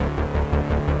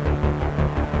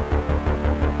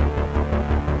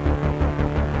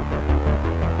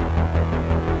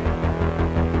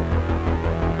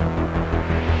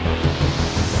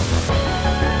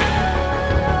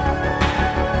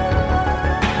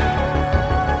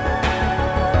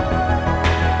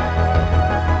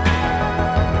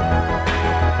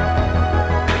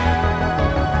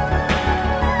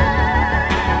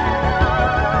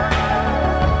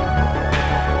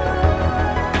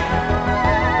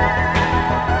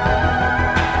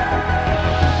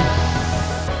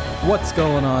What's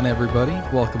going on, everybody?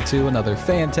 Welcome to another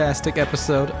fantastic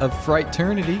episode of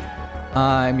Frighternity.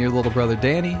 I'm your little brother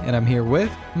Danny, and I'm here with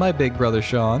my big brother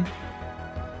Sean.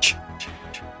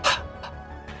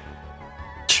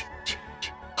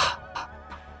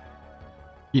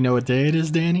 You know what day it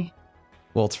is, Danny?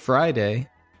 Well, it's Friday,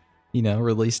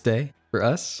 release day for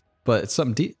us, but it's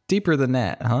something deeper than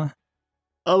that, huh?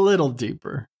 A little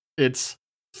deeper. It's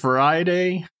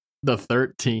Friday the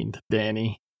 13th,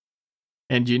 Danny.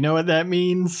 And you know what that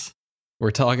means?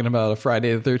 We're talking about a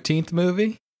Friday the 13th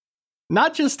movie?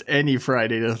 Not just any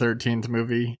Friday the 13th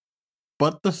movie,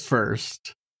 but the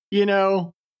first.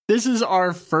 This is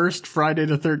our first Friday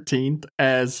the 13th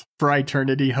as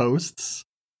Frighternity hosts.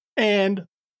 And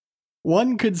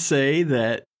one could say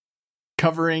that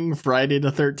covering Friday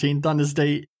the 13th on this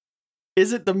date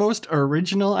isn't the most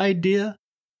original idea.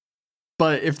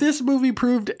 But if this movie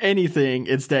proved anything,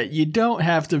 it's that you don't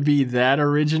have to be that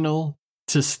original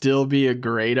to still be a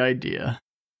great idea.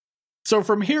 So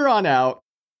from here on out,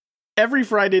 every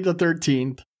Friday the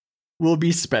 13th will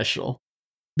be special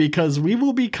because we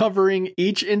will be covering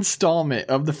each installment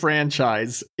of the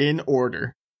franchise in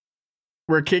order.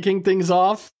 We're kicking things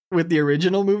off with the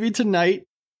original movie tonight,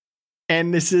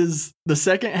 and this is the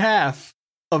second half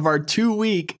of our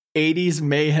 2-week 80s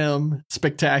Mayhem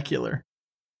Spectacular.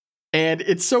 And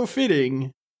it's so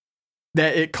fitting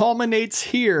that it culminates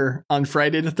here on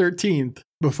Friday the 13th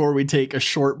before we take a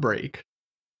short break.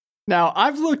 Now,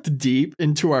 I've looked deep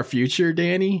into our future,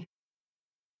 Danny.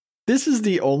 This is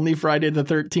the only Friday the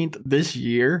 13th this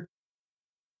year.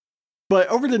 But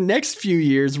over the next few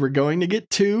years, we're going to get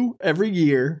 2 every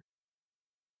year.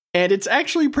 And it's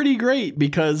actually pretty great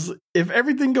because if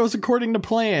everything goes according to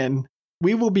plan,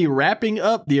 we will be wrapping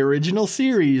up the original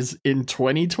series in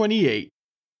 2028.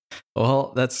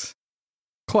 Well, that's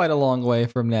quite a long way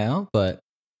from now, but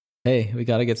hey, we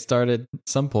got to get started at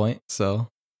some point, so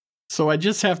I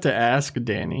just have to ask,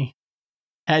 Danny,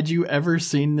 had you ever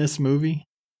seen this movie?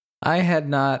 I had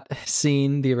not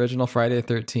seen the original Friday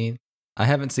the 13th. I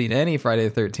haven't seen any Friday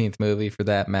the 13th movie for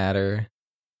that matter.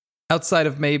 Outside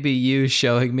of maybe you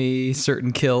showing me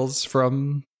certain kills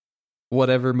from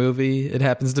whatever movie it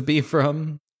happens to be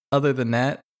from. Other than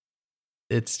that,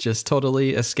 it's just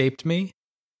totally escaped me.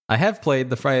 I have played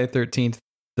the Friday the 13th,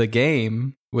 the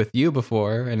game, with you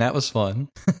before, and that was fun.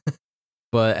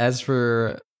 But as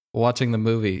for watching the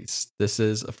movies, this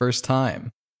is a first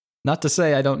time. Not to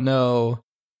say I don't know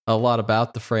a lot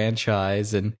about the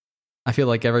franchise, and I feel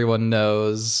like everyone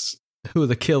knows who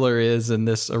the killer is in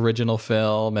this original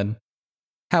film and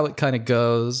how it kind of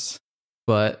goes,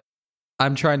 but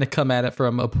I'm trying to come at it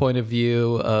from a point of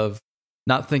view of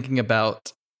not thinking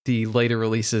about the later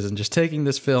releases and just taking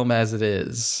this film as it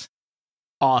is.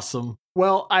 Awesome.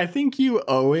 Well, I think you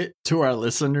owe it to our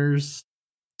listeners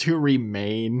to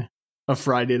remain a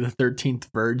Friday the 13th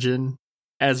virgin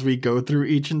as we go through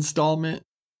each installment,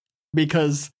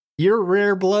 because you're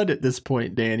rare blood at this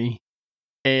point, Danny.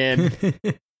 And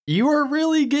you are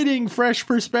really getting fresh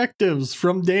perspectives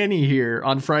from Danny here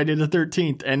on Friday the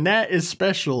 13th, and that is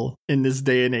special in this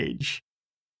day and age.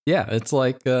 Yeah, it's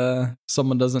like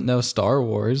someone doesn't know Star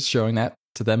Wars, showing that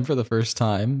to them for the first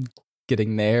time.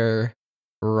 Getting their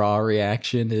raw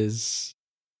reaction is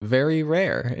very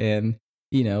rare. And,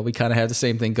 we kind of have the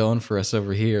same thing going for us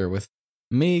over here with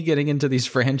me getting into these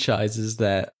franchises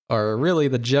that are really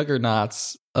the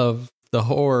juggernauts of the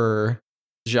horror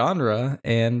genre.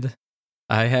 And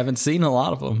I haven't seen a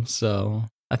lot of them. So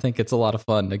I think it's a lot of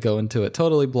fun to go into it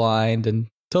totally blind and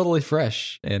totally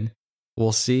fresh. And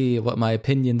we'll see what my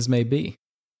opinions may be.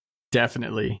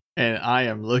 Definitely. And I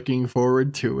am looking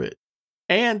forward to it.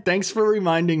 And thanks for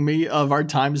reminding me of our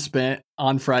time spent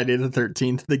on Friday the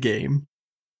 13th, the game.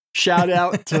 Shout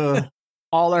out to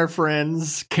all our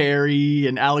friends, Carrie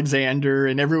and Alexander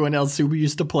and everyone else who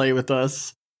used to play with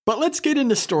us. But let's get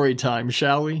into story time,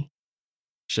 shall we?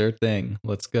 Sure thing.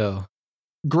 Let's go.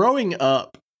 Growing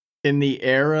up in the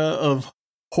era of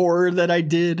horror that I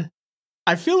did,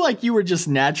 I feel like you were just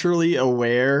naturally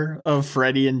aware of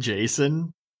Freddy and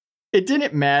Jason. It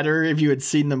didn't matter if you had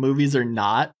seen the movies or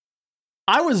not.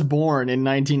 I was born in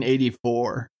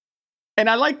 1984, and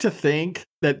I like to think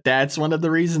that that's one of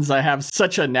the reasons I have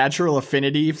such a natural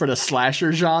affinity for the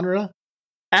slasher genre.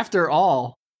 After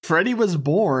all, Freddy was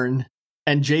born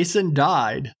and Jason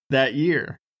died that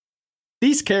year.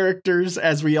 These characters,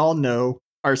 as we all know,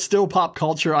 are still pop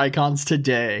culture icons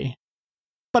today.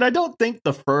 But I don't think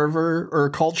the fervor or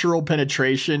cultural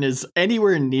penetration is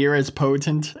anywhere near as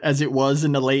potent as it was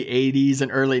in the late 80s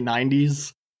and early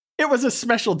 90s. It was a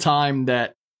special time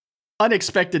that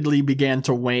unexpectedly began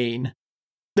to wane.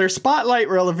 Their spotlight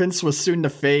relevance was soon to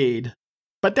fade,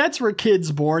 But that's where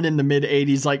kids born in the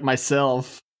mid-'80s like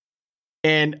myself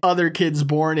and other kids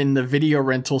born in the video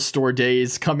rental store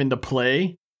days come into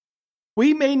play.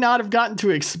 We may not have gotten to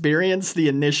experience the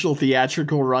initial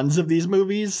theatrical runs of these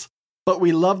movies, but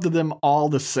we loved them all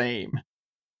the same.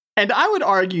 And I would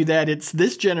argue that it's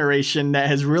this generation that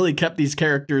has really kept these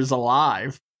characters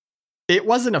alive. It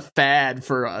wasn't a fad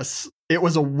for us. It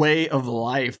was a way of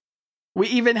life. We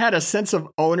even had a sense of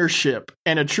ownership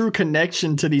and a true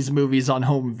connection to these movies on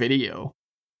home video.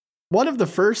 One of the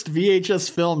first VHS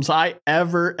films I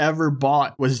ever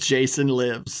bought was Jason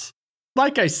Lives.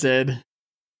 Like I said,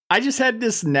 I just had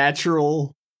this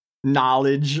natural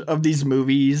knowledge of these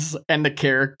movies and the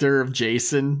character of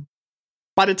Jason.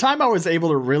 By the time I was able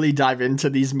to really dive into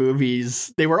these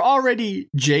movies, they were already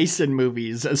Jason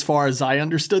movies as far as I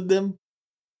understood them.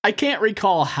 I can't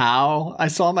recall how I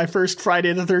saw my first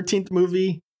Friday the 13th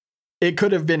movie. It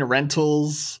could have been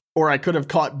rentals, or I could have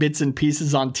caught bits and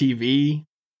pieces on TV.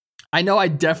 I know I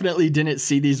definitely didn't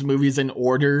see these movies in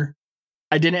order.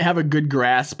 I didn't have a good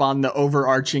grasp on the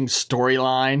overarching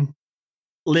storyline.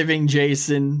 Living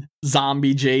Jason,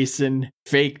 zombie Jason,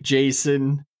 fake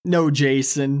Jason, no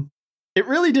Jason. It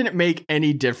really didn't make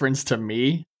any difference to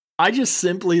me. I just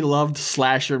simply loved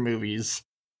slasher movies.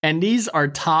 And these are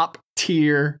top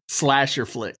tier slasher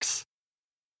flicks.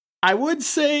 I would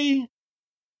say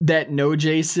that no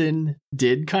Jason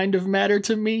did kind of matter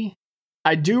to me.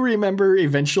 I do remember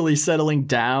eventually settling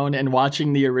down and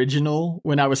watching the original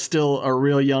when I was still a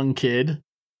real young kid.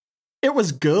 It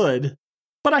was good,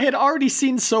 but I had already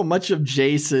seen so much of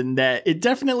Jason that it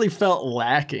definitely felt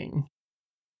lacking.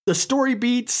 The story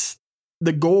beats,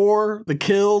 the gore, the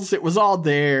kills, it was all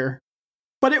there.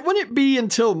 But it wouldn't be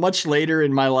until much later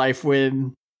in my life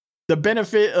when the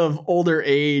benefit of older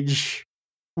age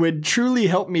would truly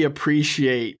help me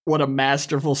appreciate what a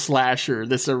masterful slasher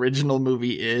this original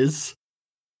movie is.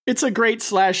 It's a great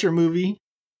slasher movie,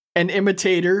 an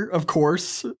imitator, of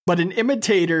course, but an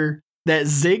imitator that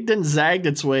zigged and zagged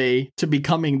its way to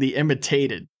becoming the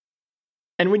imitated.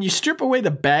 And when you strip away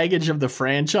the baggage of the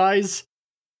franchise,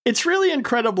 it's really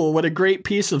incredible what a great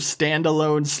piece of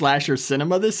standalone slasher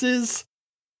cinema this is.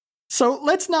 So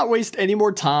let's not waste any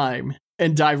more time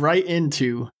and dive right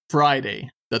into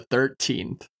Friday the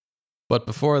 13th. But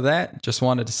before that, just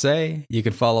wanted to say you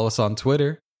can follow us on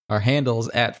Twitter. Our handle's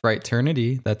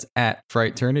 @Frighternity. That's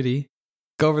 @Frighternity.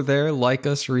 Go over there, like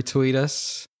us, retweet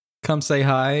us. Come say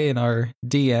hi in our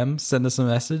DM, send us a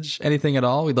message, anything at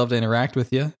all. We'd love to interact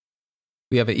with you.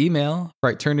 We have an email,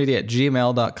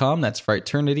 frighternity@gmail.com. That's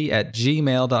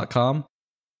frighternity@gmail.com.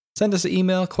 Send us an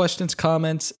email, questions,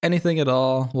 comments, anything at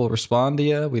all. We'll respond to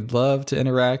you. We'd love to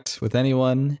interact with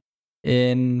anyone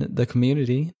in the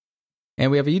community.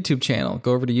 And we have a YouTube channel.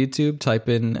 Go over to YouTube, type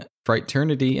in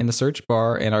Frighternity in the search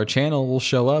bar, and our channel will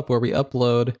show up where we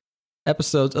upload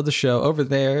episodes of the show over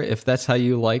there. If that's how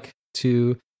you like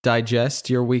to digest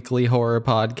your weekly horror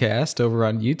podcast over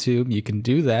on YouTube, you can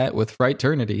do that with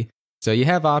Frighternity. So you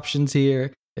have options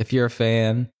here if you're a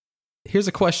fan. Here's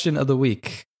a question of the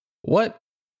week. What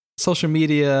social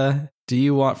media do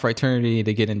you want Frighternity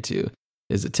to get into?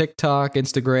 Is it TikTok,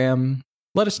 Instagram?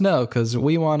 Let us know, because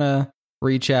we want to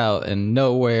reach out and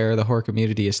know where the horror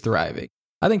community is thriving.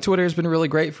 I think Twitter has been really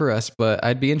great for us, but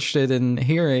I'd be interested in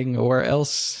hearing where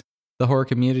else the horror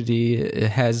community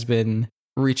has been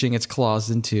reaching its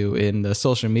claws into in the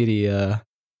social media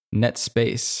net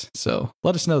space. So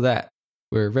let us know that.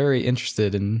 We're very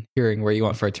interested in hearing where you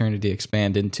want Frighternity to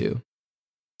expand into.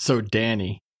 So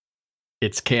Danny,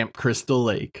 it's Camp Crystal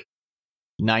Lake,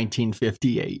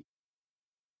 1958.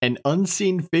 An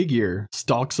unseen figure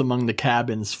stalks among the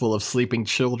cabins full of sleeping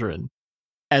children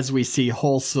as we see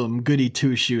wholesome goody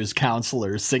two-shoes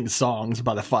counselors sing songs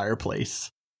by the fireplace.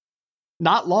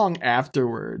 Not long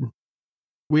afterward,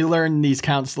 we learn these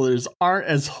counselors aren't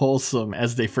as wholesome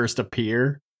as they first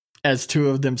appear, as two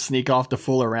of them sneak off to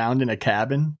fool around in a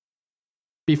cabin.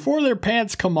 Before their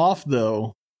pants come off,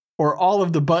 though, or all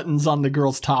of the buttons on the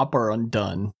girl's top are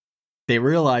undone, they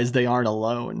realize they aren't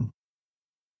alone.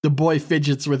 The boy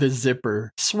fidgets with his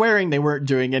zipper, swearing they weren't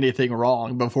doing anything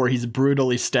wrong before he's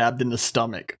brutally stabbed in the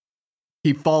stomach.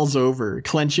 He falls over,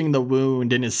 clenching the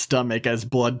wound in his stomach as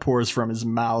blood pours from his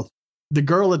mouth. The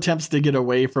girl attempts to get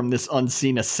away from this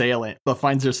unseen assailant, but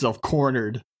finds herself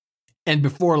cornered, and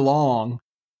before long,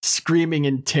 screaming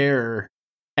in terror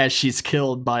as she's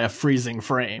killed by a freezing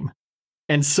frame.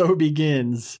 And so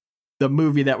begins the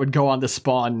movie that would go on to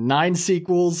spawn 9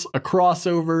 sequels, a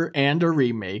crossover, and a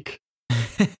remake.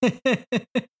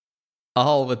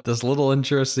 All with this little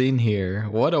intro scene here.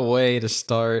 What a way to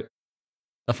start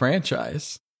a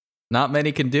franchise. Not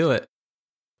many can do it,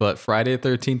 but Friday the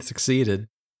 13th succeeded.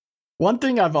 One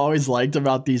thing I've always liked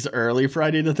about these early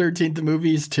Friday the 13th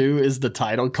movies, too, is the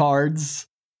title cards.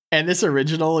 And this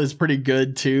original is pretty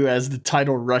good, too, as the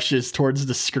title rushes towards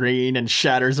the screen and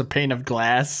shatters a pane of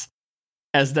glass,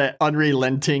 as that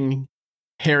unrelenting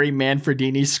Harry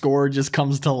Manfredini score just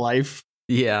comes to life.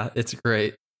 Yeah, it's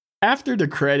great. After the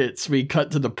credits, we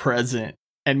cut to the present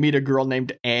and meet a girl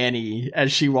named Annie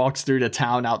as she walks through the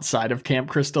town outside of Camp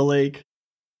Crystal Lake.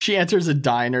 She enters a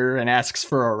diner and asks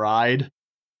for a ride.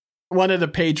 One of the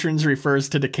patrons refers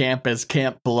to the camp as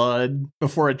Camp Blood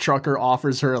before a trucker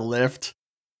offers her a lift.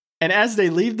 And as they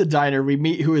leave the diner, we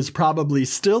meet who is probably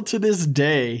still to this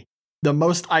day the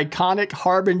most iconic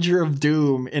harbinger of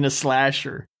doom in a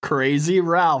slasher, Crazy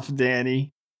Ralph,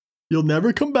 Danny. You'll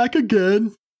never come back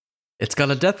again. It's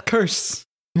got a death curse.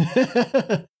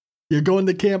 You're going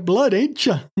to Camp Blood, ain't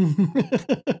you?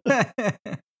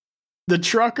 The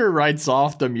trucker writes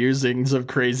off the musings of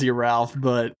Crazy Ralph,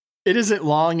 but it isn't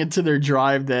long into their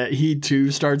drive that he too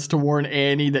starts to warn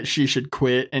Annie that she should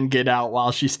quit and get out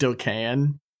while she still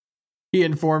can. He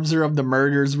informs her of the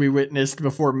murders we witnessed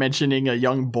before mentioning a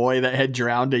young boy that had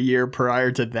drowned a year prior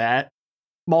to that,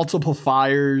 multiple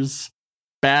fires,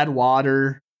 bad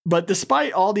water. But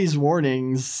despite all these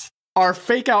warnings, our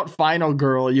fake-out final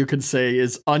girl, you could say,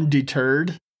 is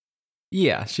undeterred.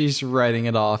 Yeah, she's writing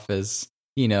it off as,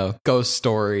 ghost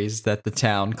stories that the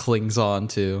town clings on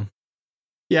to.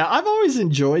 Yeah, I've always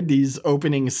enjoyed these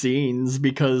opening scenes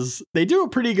because they do a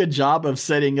pretty good job of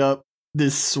setting up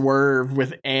this swerve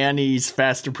with Annie's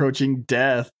fast approaching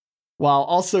death, while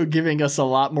also giving us a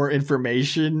lot more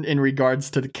information in regards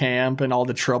to the camp and all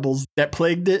the troubles that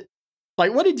plagued it.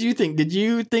 Like, what did you think? Did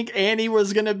you think Annie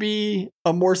was going to be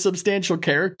a more substantial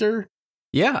character?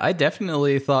 Yeah, I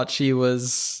definitely thought she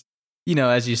was,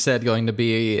 as you said, going to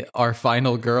be our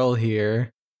final girl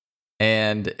here.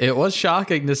 And it was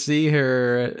shocking to see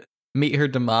her meet her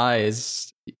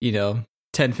demise, 10,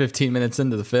 15 minutes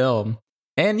into the film.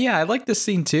 And yeah, I like this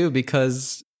scene too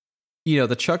because,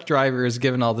 the truck driver is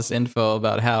given all this info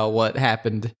about what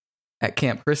happened at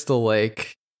Camp Crystal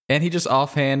Lake. And he just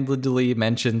offhandedly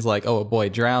mentions like, oh, a boy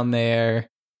drowned there.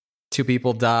 2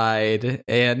 people died.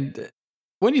 And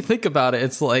when you think about it,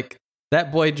 it's like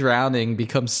that boy drowning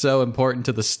becomes so important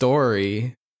to the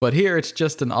story. But here it's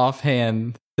just an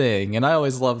offhand thing. And I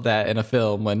always love that in a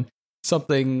film when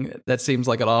something that seems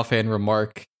like an offhand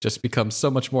remark just becomes so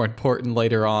much more important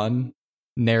later on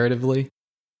narratively.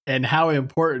 And how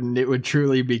important it would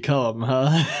truly become,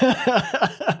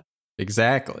 huh?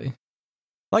 Exactly.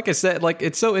 Like I said,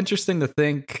 it's so interesting to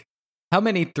think how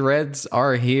many threads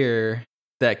are here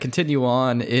that continue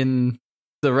on in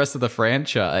the rest of the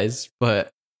franchise. But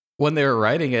when they were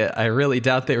writing it, I really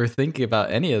doubt they were thinking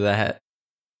about any of that.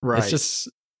 Right. It's just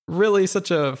really such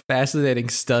a fascinating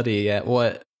study at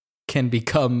what can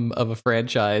become of a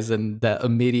franchise and that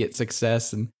immediate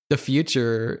success and the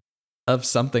future of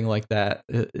something like that.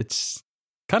 It's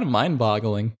kind of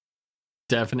mind-boggling.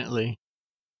 Definitely.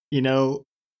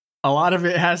 A lot of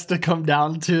it has to come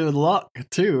down to luck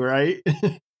too, right?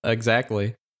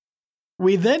 Exactly.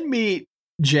 We then meet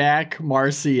Jack,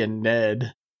 Marcy, and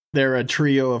Ned. They're a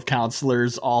trio of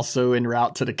counselors also en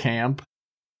route to the camp.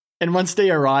 And once they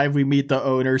arrive, we meet the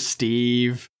owner,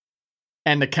 Steve,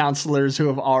 and the counselors who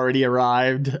have already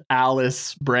arrived,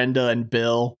 Alice, Brenda, and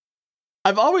Bill.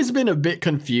 I've always been a bit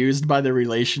confused by the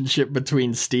relationship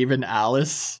between Steve and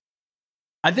Alice.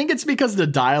 I think it's because the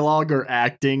dialogue or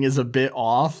acting is a bit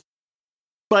off,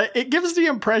 but it gives the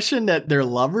impression that they're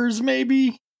lovers,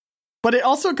 maybe. But it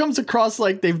also comes across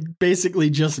like they've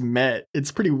basically just met.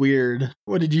 It's pretty weird.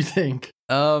 What did you think?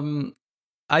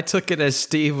 I took it as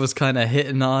Steve was kind of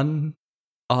hitting on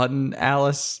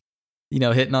Alice,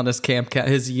 hitting on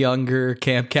his younger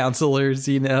camp counselors,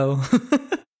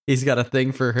 He's got a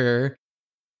thing for her.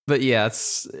 But yeah,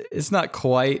 it's not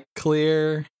quite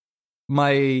clear.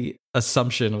 My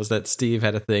assumption was that Steve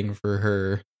had a thing for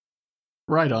her.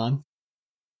 Right on.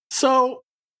 So,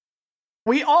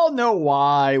 we all know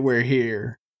why we're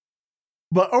here.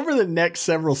 But over the next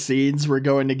several scenes, we're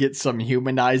going to get some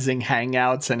humanizing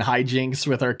hangouts and hijinks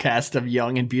with our cast of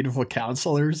young and beautiful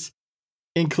counselors,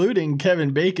 including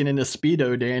Kevin Bacon in a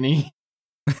Speedo, Danny.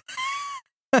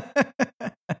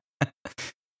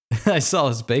 I saw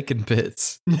his bacon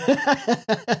bits.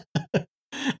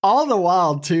 All the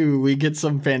while, too, we get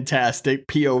some fantastic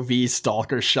POV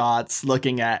stalker shots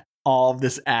looking at all of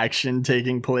this action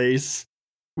taking place.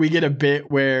 We get a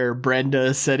bit where Brenda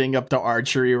is setting up the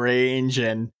archery range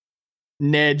and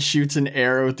Ned shoots an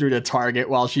arrow through the target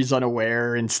while she's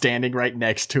unaware and standing right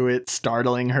next to it,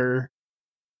 startling her.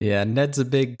 Yeah, Ned's a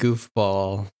big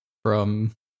goofball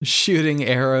from shooting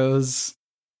arrows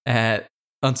at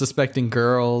unsuspecting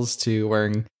girls to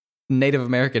wearing Native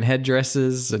American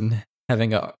headdresses and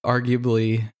having a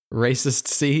arguably racist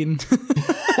scene.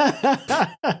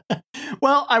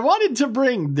 Well, I wanted to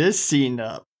bring this scene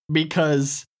up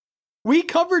because we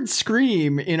covered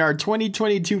Scream in our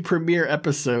 2022 premiere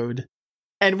episode,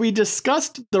 and we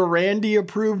discussed the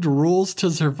Randy-approved rules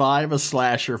to survive a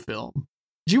slasher film.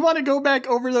 Do you want to go back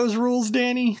over those rules,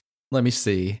 Danny? Let me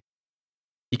see.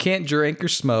 You can't drink or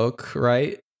smoke,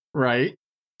 right? Right.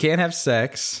 Can't have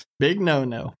sex. Big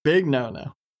no-no. Big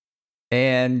no-no.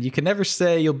 And you can never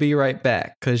say you'll be right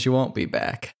back, because you won't be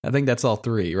back. I think that's all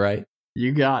 3, right?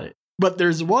 You got it. But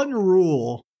there's one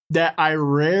rule that I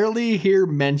rarely hear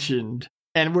mentioned,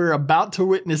 and we're about to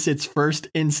witness its first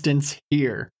instance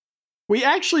here. We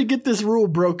actually get this rule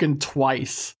broken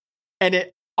twice, and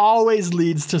it always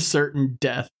leads to certain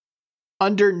death.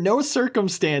 Under no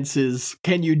circumstances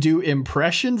can you do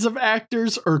impressions of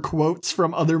actors or quotes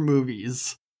from other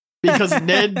movies. Because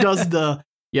Ned does the,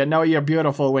 "You know you're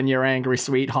beautiful when you're angry,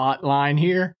 sweetheart" line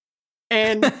here.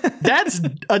 And that's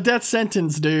a death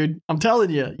sentence, dude. I'm telling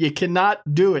you, you cannot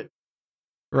do it.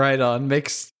 Right on.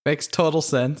 Makes total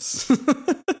sense.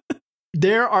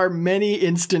 There are many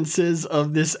instances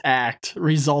of this act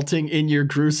resulting in your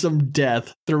gruesome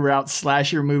death throughout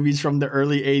slasher movies from the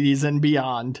early 80s and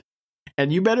beyond.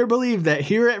 And you better believe that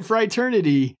here at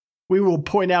Fraternity, we will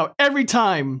point out every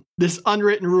time this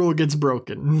unwritten rule gets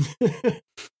broken.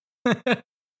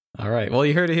 All right. Well,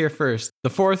 you heard it here first. The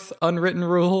 4th unwritten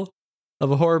rule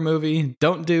of a horror movie: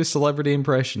 don't do celebrity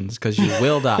impressions, because you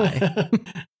will die.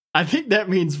 I think that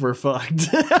means we're fucked.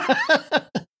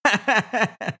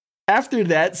 After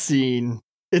that scene,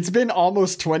 it's been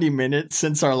almost 20 minutes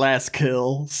since our last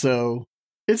kill, so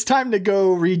it's time to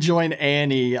go rejoin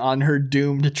Annie on her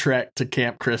doomed trek to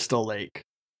Camp Crystal Lake.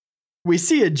 We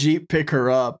see a Jeep pick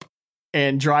her up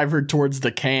and drive her towards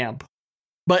the camp,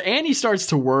 but Annie starts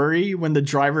to worry when the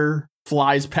driver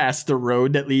flies past the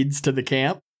road that leads to the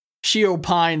camp. She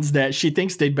opines that she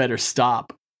thinks they'd better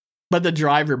stop, but the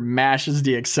driver mashes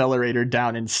the accelerator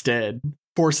down instead,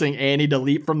 forcing Annie to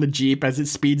leap from the Jeep as it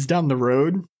speeds down the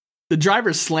road. The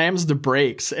driver slams the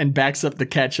brakes and backs up to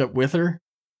catch up with her.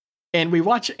 And we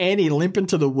watch Annie limp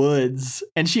into the woods,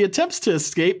 and she attempts to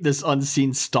escape this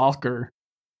unseen stalker.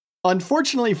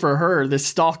 Unfortunately for her, this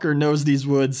stalker knows these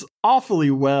woods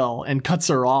awfully well and cuts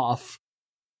her off.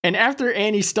 And after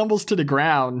Annie stumbles to the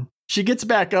ground, she gets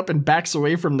back up and backs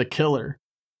away from the killer.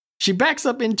 She backs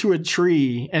up into a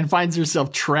tree and finds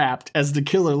herself trapped as the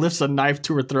killer lifts a knife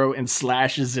to her throat and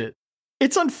slashes it.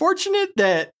 It's unfortunate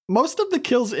that most of the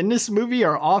kills in this movie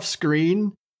are off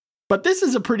screen, but this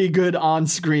is a pretty good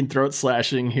on-screen throat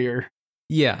slashing here.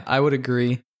 Yeah, I would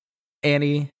agree.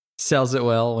 Annie sells it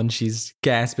well when she's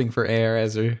gasping for air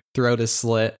as her throat is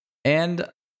slit. And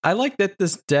I like that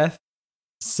this death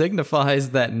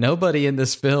signifies that nobody in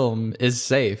this film is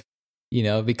safe. You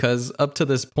know, because up to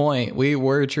this point, we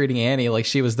were treating Annie like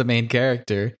she was the main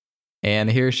character.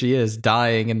 And here she is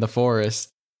dying in the forest.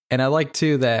 And I like,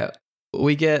 too, that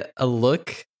we get a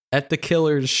look at the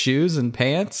killer's shoes and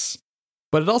pants.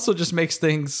 But it also just makes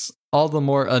things all the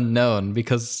more unknown,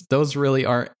 because those really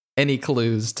aren't any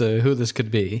clues to who this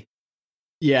could be.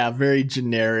 Yeah, very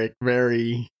generic,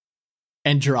 very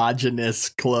androgynous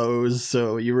clothes.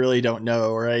 So you really don't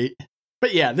know, right?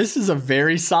 But yeah, this is a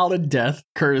very solid death,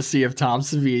 courtesy of Tom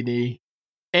Savini.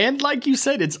 And like you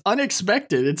said, it's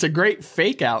unexpected. It's a great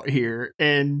fake out here.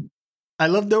 And I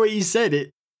love the way you said it.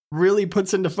 Really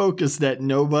puts into focus that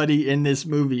nobody in this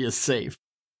movie is safe.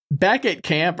 Back at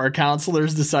camp, our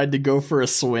counselors decide to go for a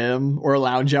swim or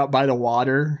lounge out by the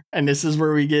water. And this is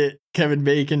where we get Kevin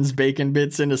Bacon's bacon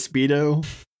bits in a Speedo.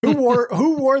 Who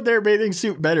wore their bathing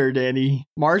suit better, Danny?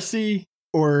 Marcy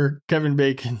or Kevin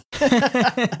Bacon?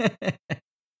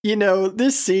 You know,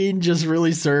 this scene just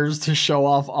really serves to show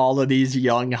off all of these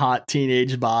young, hot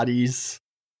teenage bodies.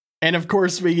 And of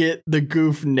course, we get the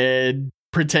goof Ned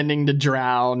pretending to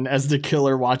drown as the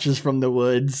killer watches from the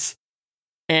woods.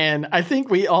 And I think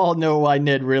we all know why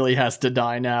Ned really has to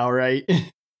die now, right?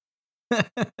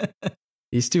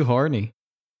 He's too horny.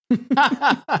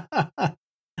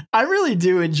 I really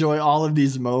do enjoy all of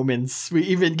these moments. We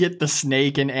even get the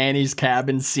snake in Annie's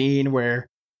cabin scene where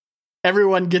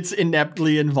everyone gets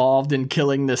ineptly involved in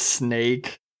killing this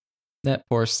snake. That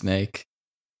poor snake.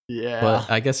 Yeah. But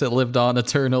I guess it lived on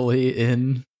eternally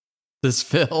in this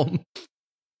film.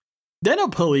 Then a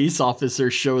police officer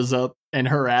shows up and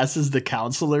harasses the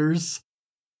counselors.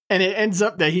 And it ends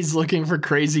up that he's looking for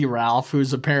Crazy Ralph,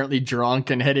 who's apparently drunk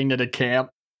and heading to the camp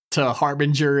to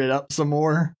harbinger it up some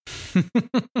more.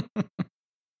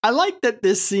 I like that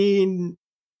this scene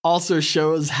also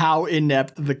shows how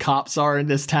inept the cops are in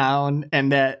this town,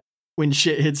 and that when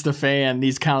shit hits the fan,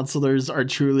 these counselors are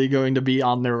truly going to be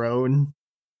on their own.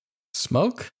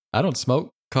 Smoke? I don't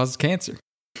smoke. Causes cancer.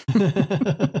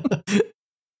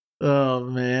 Oh,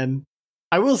 man.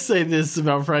 I will say this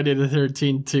about Friday the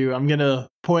 13th, too. I'm going to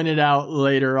point it out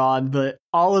later on, but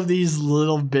all of these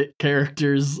little bit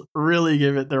characters really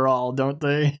give it their all, don't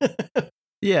they?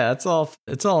 Yeah, it's all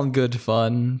in good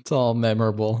fun. It's all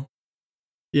memorable.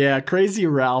 Yeah, Crazy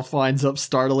Ralph winds up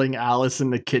startling Alice in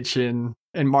the kitchen,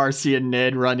 and Marcy and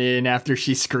Ned run in after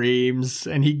she screams,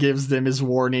 and he gives them his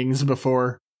warnings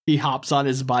before he hops on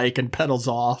his bike and pedals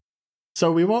off.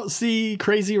 So we won't see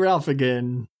Crazy Ralph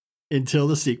again until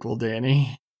the sequel,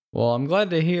 Danny. Well, I'm glad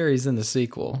to hear he's in the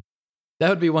sequel. That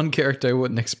would be one character I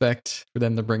wouldn't expect for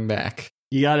them to bring back.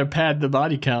 You gotta pad the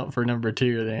body count for number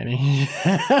 2, Danny.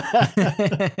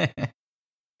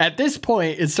 At this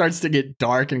point, it starts to get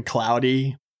dark and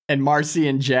cloudy, and Marcy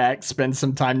and Jack spend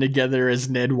some time together as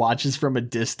Ned watches from a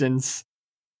distance.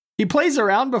 He plays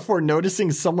around before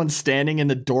noticing someone standing in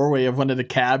the doorway of one of the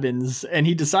cabins, and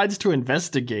he decides to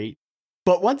investigate.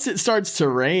 But once it starts to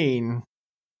rain,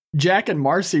 Jack and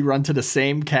Marcy run to the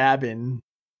same cabin,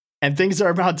 and things are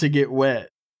about to get wet,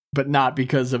 but not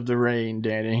because of the rain,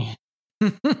 Danny.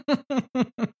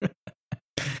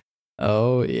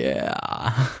 Oh,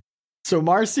 yeah. So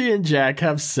Marcy and Jack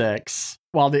have sex,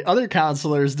 while the other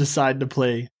counselors decide to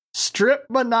play Strip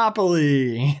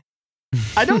Monopoly.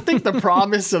 I don't think the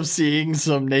promise of seeing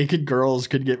some naked girls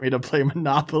could get me to play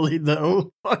Monopoly,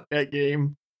 though. Fuck that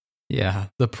game. Yeah,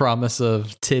 the promise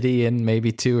of titty in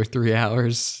maybe 2 or 3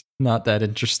 hours. Not that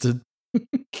interested.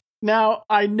 Now,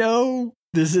 I know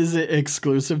this isn't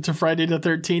exclusive to Friday the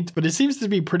 13th, but it seems to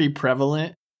be pretty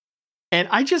prevalent. And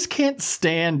I just can't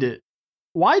stand it.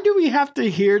 Why do we have to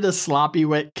hear the sloppy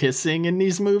wet kissing in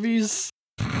these movies?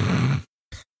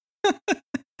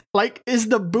 Like, is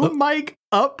the boom mic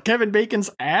up Kevin Bacon's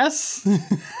ass?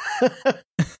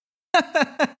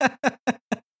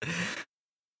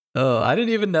 Oh, I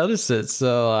didn't even notice it,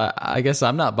 so I guess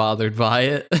I'm not bothered by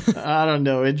it. I don't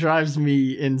know. It drives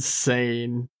me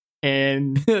insane.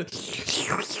 And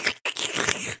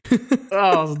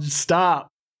oh, stop.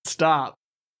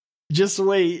 Just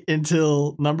wait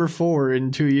until number 4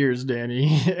 in 2 years,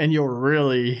 Danny, and you'll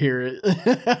really hear it.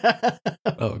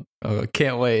 Oh,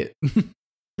 can't wait.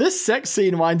 This sex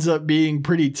scene winds up being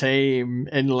pretty tame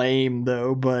and lame,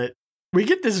 though, but we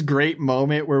get this great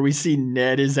moment where we see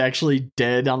Ned is actually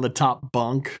dead on the top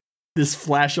bunk. This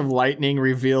flash of lightning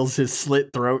reveals his slit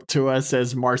throat to us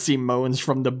as Marcy moans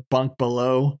from the bunk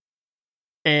below.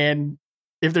 And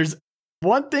if there's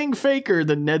one thing faker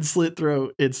than Ned's slit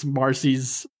throat, it's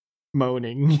Marcy's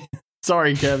moaning.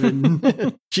 Sorry,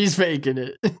 Kevin. She's faking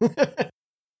it.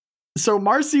 So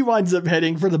Marcy winds up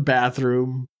heading for the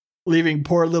bathroom, leaving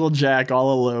poor little Jack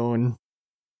all alone.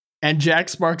 And Jack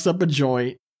sparks up a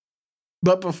joint.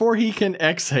 But before he can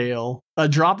exhale, a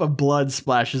drop of blood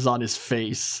splashes on his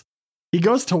face. He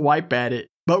goes to wipe at it,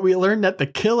 but we learn that the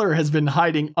killer has been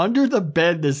hiding under the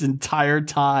bed this entire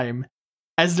time,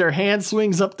 as their hand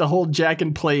swings up to hold Jack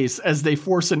in place as they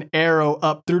force an arrow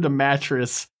up through the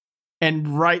mattress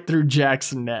and right through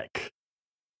Jack's neck.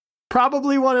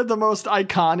 Probably one of the most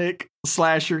iconic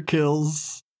slasher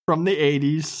kills from the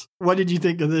 80s. What did you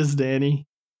think of this, Danny?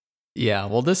 Yeah,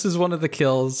 well, this is one of the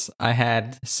kills I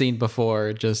had seen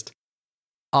before, just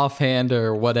offhand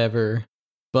or whatever.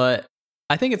 But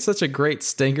I think it's such a great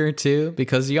stinger, too,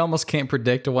 because you almost can't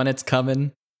predict when it's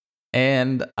coming.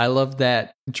 And I love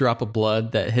that drop of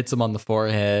blood that hits him on the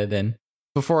forehead. And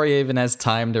before he even has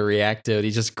time to react to it,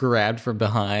 he just grabbed from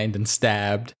behind and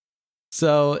stabbed.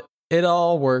 So it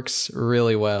all works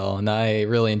really well, and I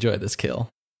really enjoyed this kill.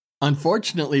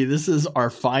 Unfortunately, this is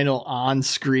our final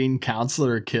on-screen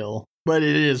counselor kill, but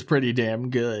it is pretty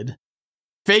damn good.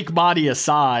 Fake body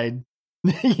aside,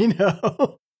 you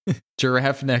know?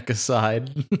 Giraffe neck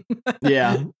aside.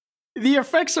 Yeah. The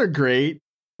effects are great.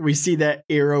 We see that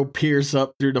arrow pierce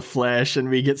up through the flesh, and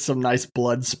we get some nice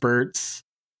blood spurts.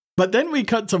 But then we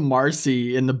cut to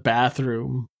Marcy in the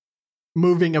bathroom,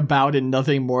 moving about in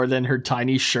nothing more than her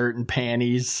tiny shirt and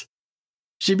panties.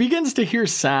 She begins to hear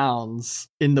sounds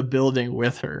in the building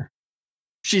with her.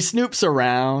 She snoops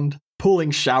around,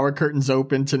 pulling shower curtains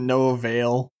open to no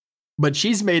avail. But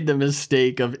she's made the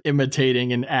mistake of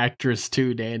imitating an actress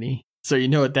too, Danny. So you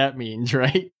know what that means,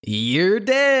 right? You're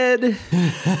dead.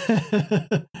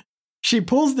 She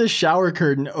pulls the shower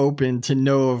curtain open to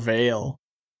no avail.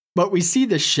 But we see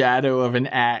the shadow of an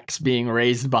axe being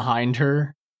raised behind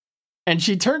her. And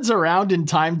she turns around in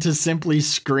time to simply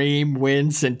scream,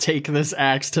 wince, and take this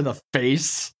axe to the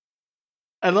face.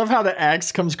 I love how the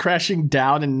axe comes crashing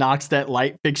down and knocks that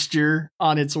light fixture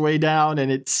on its way down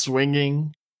and it's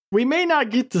swinging. We may not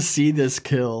get to see this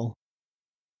kill,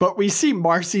 but we see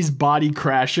Marcy's body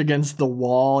crash against the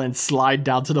wall and slide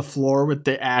down to the floor with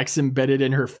the axe embedded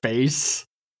in her face.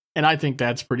 And I think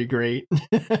that's pretty great.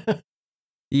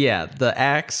 Yeah, the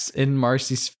axe in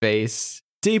Marcy's face,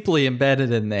 deeply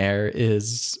embedded in there,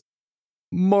 is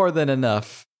more than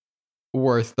enough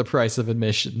worth the price of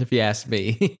admission, if you ask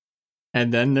me.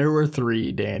 And then there were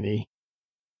 3, Danny.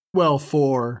 Well,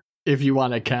 4, if you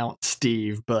want to count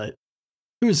Steve, but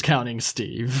who's counting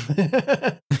Steve?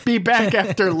 Be back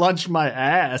after lunch, my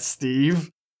ass, Steve.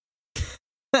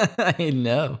 I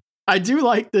know. I do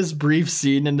like this brief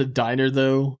scene in the diner,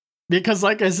 though, because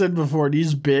like I said before,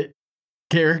 these bit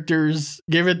characters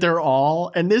give it their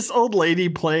all, and this old lady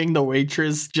playing the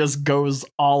waitress just goes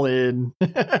all in.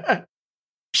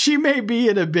 She may be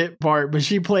in a bit part, but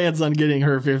she plans on getting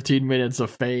her 15 minutes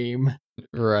of fame.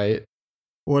 Right.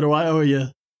 What do I owe you?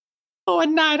 Oh, a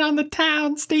night on the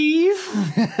town, Steve.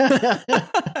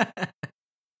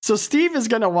 So Steve is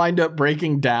going to wind up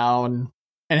breaking down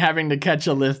and having to catch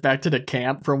a lift back to the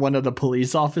camp from one of the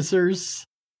police officers.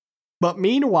 But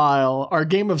meanwhile, our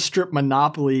game of strip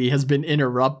Monopoly has been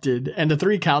interrupted, and the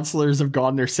 3 counselors have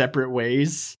gone their separate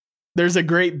ways. There's a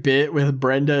great bit with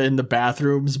Brenda in the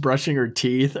bathrooms brushing her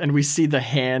teeth, and we see the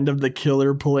hand of the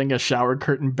killer pulling a shower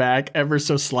curtain back ever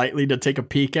so slightly to take a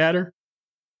peek at her.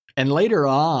 And later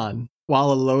on,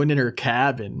 while alone in her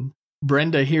cabin,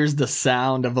 Brenda hears the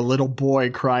sound of a little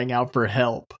boy crying out for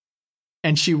help,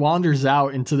 and she wanders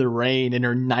out into the rain in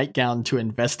her nightgown to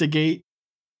investigate.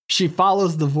 She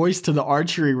follows the voice to the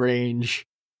archery range,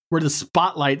 where the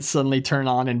spotlights suddenly turn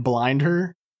on and blind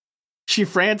her. She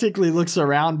frantically looks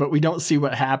around, but we don't see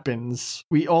what happens.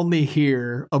 We only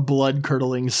hear a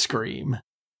blood-curdling scream.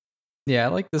 Yeah, I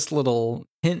like this little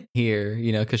hint here,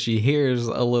 because she hears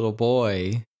a little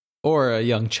boy or a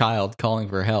young child calling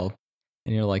for help.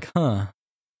 And you're like,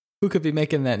 who could be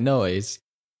making that noise?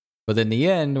 But in the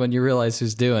end, when you realize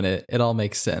who's doing it, it all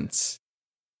makes sense.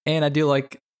 And I do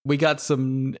like, we got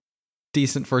some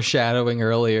decent foreshadowing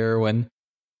earlier when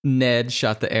Ned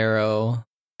shot the arrow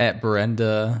at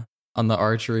Brenda on the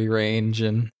archery range,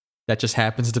 and that just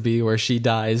happens to be where she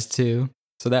dies too.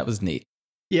 So that was neat.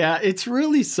 Yeah, it's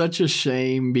really such a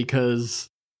shame because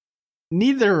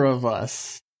neither of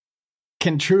us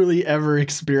can truly ever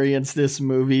experience this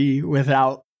movie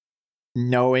without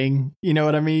knowing, you know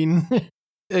what I mean?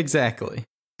 Exactly.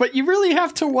 But you really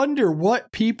have to wonder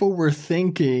what people were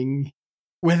thinking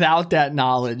without that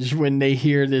knowledge when they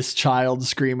hear this child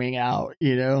screaming out,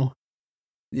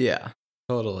 Yeah,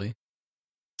 totally.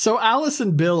 So Alice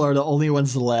and Bill are the only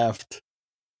ones left.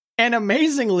 And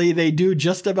amazingly, they do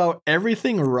just about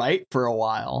everything right for a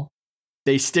while.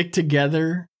 They stick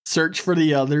together, search for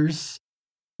the others.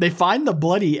 They find the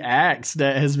bloody axe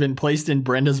that has been placed in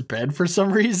Brenda's bed for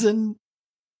some reason.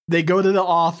 They go to the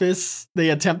office. They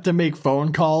attempt to make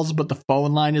phone calls, but the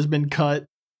phone line has been cut.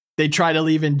 They try to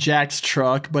leave in Jack's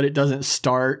truck, but it doesn't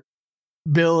start.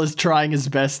 Bill is trying his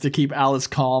best to keep Alice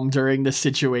calm during this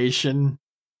situation.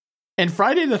 And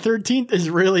Friday the 13th is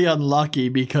really unlucky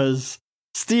because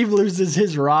Steve loses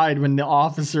his ride when the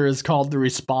officer is called to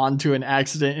respond to an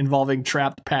accident involving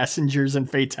trapped passengers and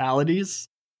fatalities.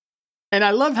 And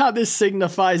I love how this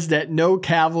signifies that no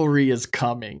cavalry is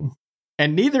coming.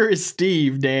 And neither is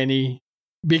Steve, Danny,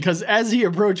 because as he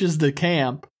approaches the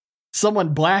camp,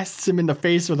 someone blasts him in the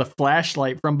face with a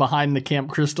flashlight from behind the Camp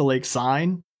Crystal Lake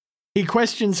sign. He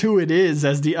questions who it is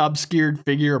as the obscured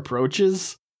figure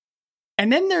approaches.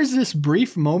 And then there's this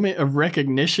brief moment of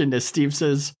recognition as Steve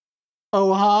says,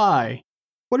 "Oh, hi.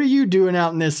 What are you doing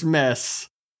out in this mess?"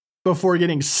 before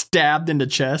getting stabbed in the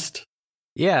chest.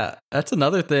 Yeah, that's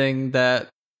another thing that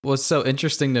was so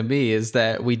interesting to me is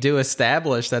that we do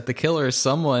establish that the killer is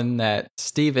someone that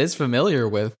Steve is familiar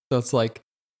with. So it's like,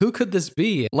 who could this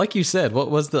be? Like you said,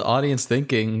 what was the audience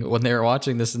thinking when they were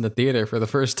watching this in the theater for the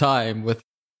first time with,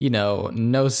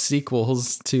 no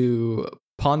sequels to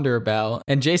ponder about,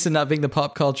 and Jason not being the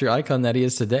pop culture icon that he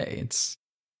is today? It's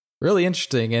really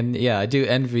interesting. And yeah, I do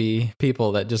envy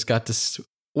people that just got to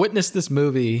witness this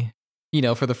movie,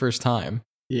 for the first time.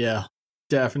 Yeah,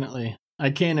 definitely. I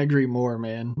can't agree more,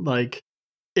 man. Like,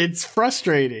 it's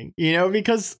frustrating,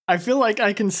 because I feel like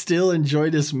I can still enjoy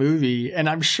this movie, and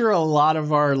I'm sure a lot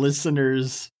of our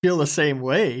listeners feel the same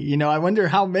way. I wonder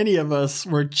how many of us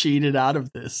were cheated out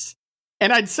of this.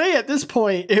 And I'd say at this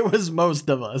point, it was most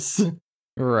of us.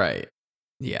 Right.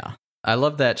 Yeah. I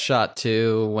love that shot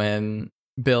too when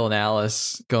Bill and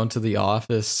Alice go into the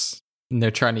office and they're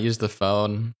trying to use the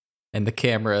phone and the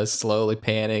camera is slowly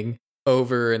panning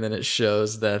over and then it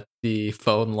shows that the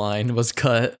phone line was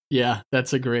cut. Yeah,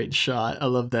 that's a great shot. I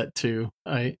love that too.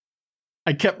 I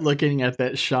kept looking at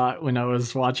that shot when I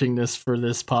was watching this for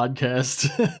this podcast.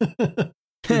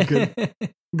 Good.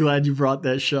 Glad you brought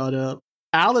that shot up.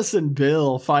 Alice and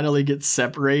Bill finally get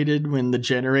separated when the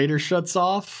generator shuts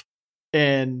off,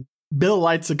 and Bill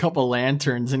lights a couple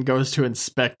lanterns and goes to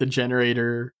inspect the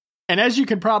generator. And as you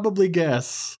can probably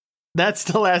guess, that's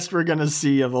the last we're going to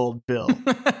see of old Bill.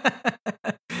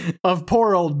 Of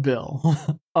poor old Bill.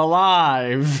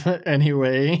 Alive,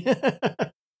 anyway.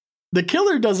 The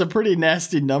killer does a pretty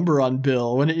nasty number on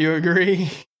Bill, wouldn't you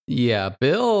agree? Yeah,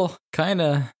 Bill kind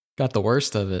of got the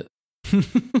worst of it.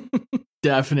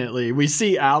 Definitely. We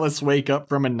see Alice wake up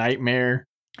from a nightmare,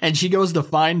 and she goes to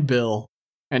find Bill.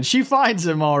 And she finds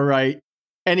him all right.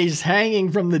 And he's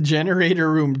hanging from the generator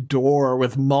room door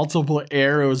with multiple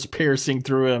arrows piercing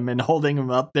through him and holding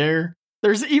him up there.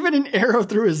 There's even an arrow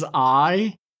through his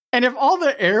eye. And if all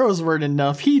the arrows weren't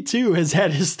enough, he too has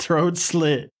had his throat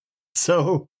slit.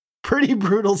 So, pretty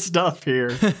brutal stuff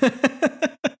here.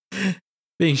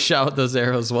 Being shot with those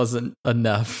arrows wasn't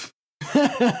enough.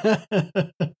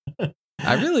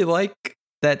 I really like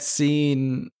that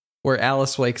scene where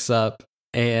Alice wakes up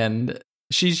and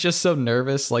she's just so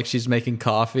nervous, like she's making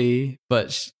coffee,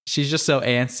 but she's just so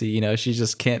antsy, you know, she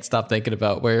just can't stop thinking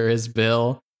about where is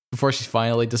Bill before she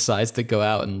finally decides to go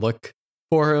out and look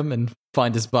for him and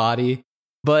find his body.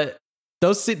 But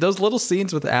those little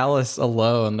scenes with Alice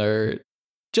alone are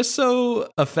just so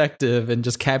effective and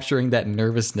just capturing that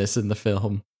nervousness in the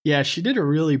film. Yeah, she did a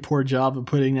really poor job of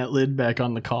putting that lid back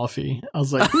on the coffee. I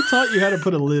was like, who taught you how to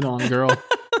put a lid on, girl?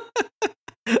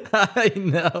 I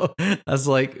know. I was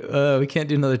like, we can't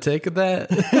do another take of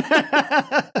that.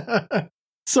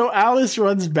 So Alice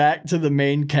runs back to the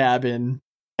main cabin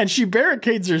and she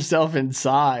barricades herself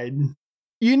inside.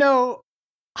 You know,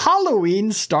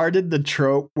 Halloween started the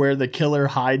trope where the killer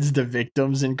hides the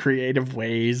victims in creative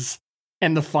ways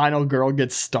and the final girl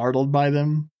gets startled by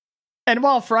them. And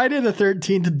while Friday the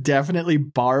 13th definitely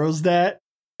borrows that,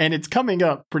 and it's coming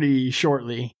up pretty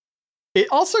shortly, it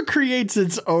also creates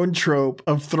its own trope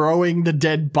of throwing the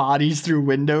dead bodies through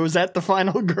windows at the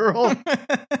final girl.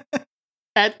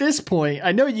 At this point,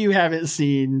 I know you haven't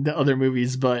seen the other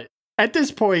movies, but at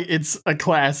this point, it's a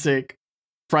classic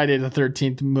Friday the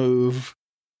 13th move.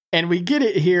 And we get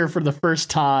it here for the first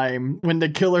time when the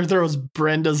killer throws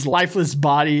Brenda's lifeless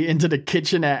body into the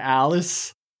kitchen at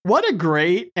Alice. What a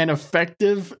great and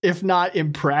effective, if not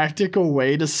impractical,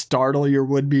 way to startle your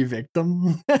would-be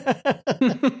victim.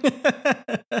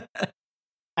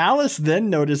 Alice then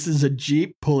notices a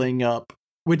Jeep pulling up,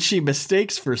 which she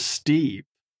mistakes for Steve.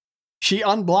 She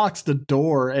unblocks the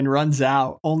door and runs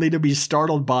out, only to be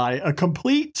startled by a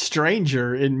complete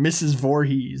stranger in Mrs.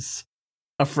 Voorhees.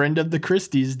 A friend of the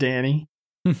Christies, Danny.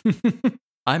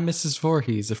 I'm Mrs.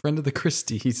 Voorhees, a friend of the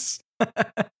Christies.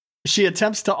 She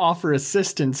attempts to offer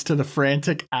assistance to the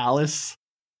frantic Alice.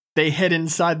 They head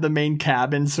inside the main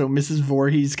cabin so Mrs.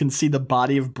 Voorhees can see the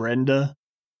body of Brenda.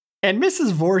 And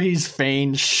Mrs. Voorhees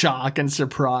feigns shock and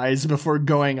surprise before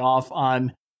going off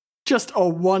on just a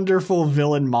wonderful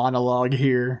villain monologue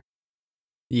here.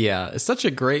 Yeah, it's such a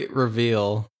great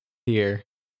reveal here.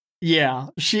 Yeah,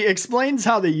 she explains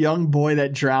how the young boy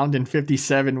that drowned in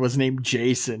 57 was named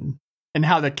Jason, and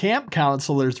how the camp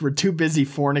counselors were too busy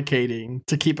fornicating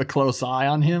to keep a close eye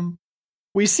on him.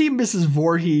 We see Mrs.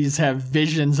 Voorhees have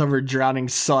visions of her drowning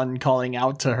son calling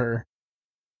out to her.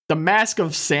 The mask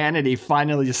of sanity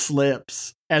finally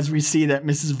slips as we see that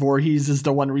Mrs. Voorhees is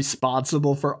the one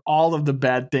responsible for all of the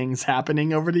bad things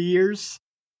happening over the years.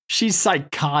 She's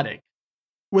psychotic,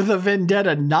 with a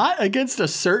vendetta not against a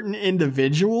certain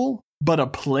individual, but a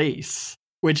place,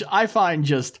 which I find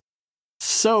just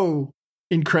so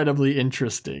incredibly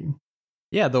interesting.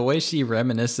 Yeah, the way she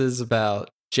reminisces about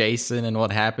Jason and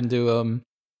what happened to him,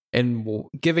 and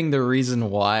giving the reason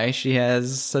why she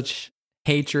has such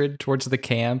hatred towards the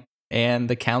camp and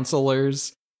the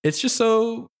counselors. It's just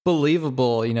so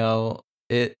believable, you know,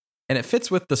 and it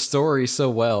fits with the story so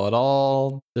well. It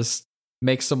all just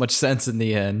makes so much sense in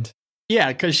the end. Yeah,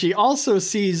 because she also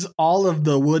sees all of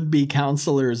the would-be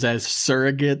counselors as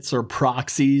surrogates or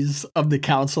proxies of the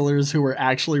counselors who were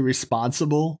actually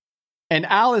responsible. And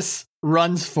Alice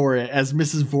runs for it as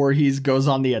Mrs. Voorhees goes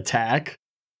on the attack.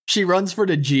 She runs for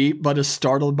the Jeep, but is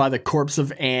startled by the corpse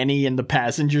of Annie in the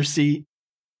passenger seat.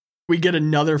 We get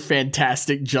another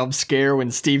fantastic jump scare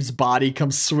when Steve's body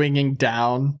comes swinging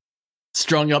down,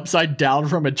 strung upside down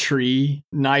from a tree,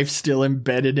 knife still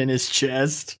embedded in his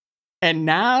chest. And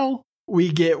now we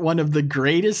get one of the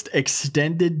greatest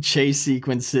extended chase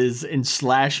sequences in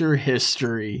slasher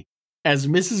history, as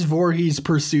Mrs. Voorhees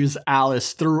pursues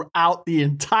Alice throughout the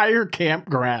entire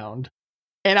campground.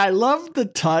 And I love the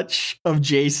touch of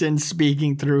Jason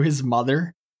speaking through his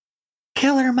mother.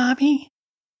 Kill her, Mommy.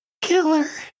 Kill her.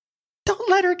 Don't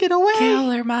let her get away. Kill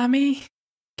her, Mommy.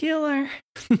 Kill her.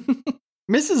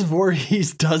 Mrs.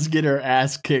 Voorhees does get her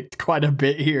ass kicked quite a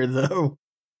bit here, though.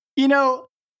 You know,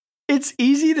 it's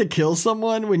easy to kill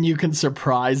someone when you can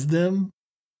surprise them.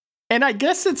 And I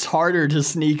guess it's harder to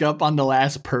sneak up on the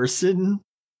last person.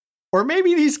 Or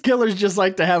maybe these killers just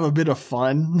like to have a bit of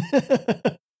fun.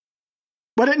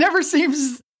 But it never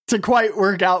seems to quite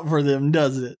work out for them,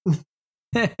 does it?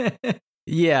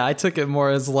 Yeah, I took it more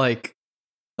as like,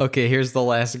 okay, here's the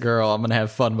last girl. I'm going to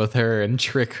have fun with her and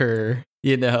trick her,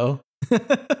 you know?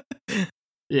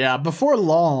 Yeah, before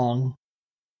long,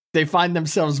 they find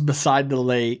themselves beside the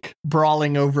lake,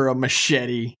 brawling over a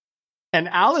machete. And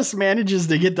Alice manages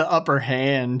to get the upper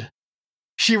hand.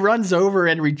 She runs over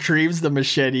and retrieves the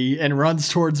machete and runs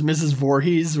towards Mrs.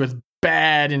 Voorhees with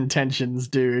bad intentions,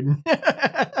 dude.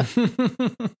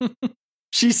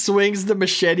 She swings the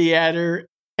machete at her,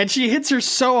 and she hits her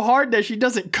so hard that she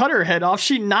doesn't cut her head off.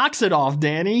 She knocks it off,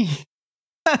 Danny.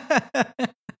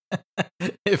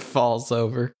 It falls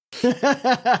over.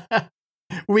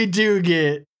 We do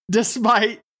get,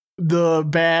 despite the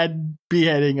bad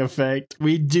beheading effect,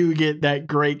 we do get that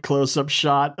great close-up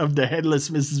shot of the headless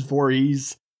Mrs.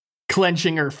 Voorhees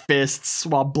clenching her fists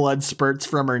while blood spurts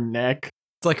from her neck.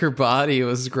 It's like her body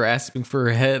was grasping for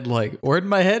her head, like, where'd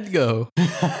my head go?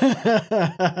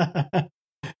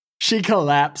 She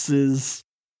collapses,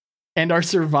 and our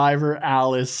survivor,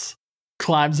 Alice,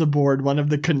 climbs aboard one of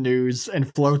the canoes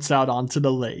and floats out onto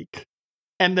the lake.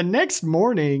 And the next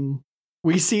morning,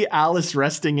 we see Alice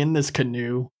resting in this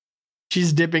canoe.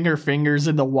 She's dipping her fingers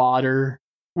in the water.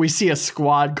 We see a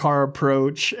squad car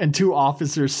approach, and 2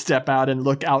 officers step out and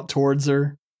look out towards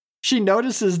her. She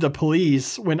notices the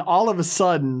police when all of a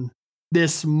sudden,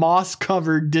 this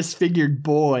moss-covered, disfigured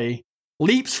boy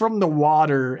leaps from the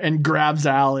water and grabs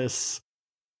Alice.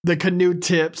 The canoe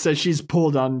tips as she's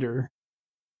pulled under.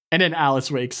 And then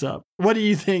Alice wakes up. What do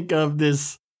you think of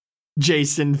this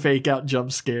Jason fake-out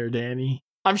jump scare, Danny?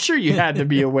 I'm sure you had to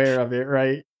be aware of it,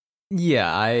 right?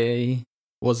 Yeah, I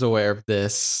was aware of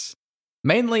this.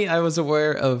 Mainly, I was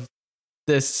aware of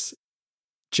this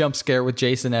jump scare with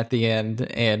Jason at the end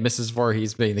and Mrs.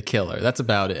 Voorhees being the killer. That's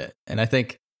about it. And I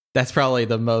think that's probably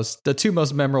the 2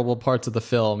 most memorable parts of the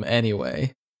film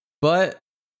anyway. But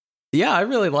yeah, I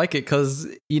really like it because,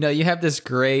 you know, you have this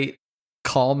great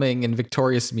calming and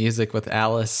victorious music with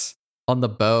Alice on the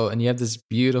boat, and you have this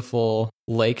beautiful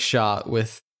lake shot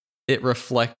with it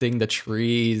reflecting the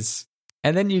trees.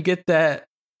 And then you get that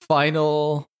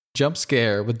final jump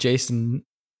scare with Jason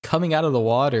coming out of the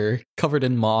water, covered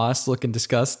in moss, looking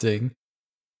disgusting.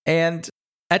 And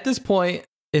at this point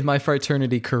in my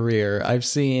fraternity career, I've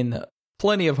seen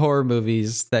plenty of horror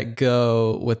movies that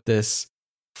go with this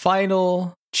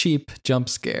final cheap jump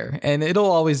scare, and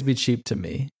it'll always be cheap to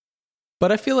me.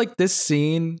 But I feel like this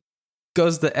scene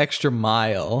goes the extra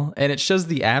mile, and it shows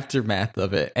the aftermath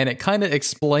of it, and it kind of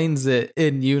explains it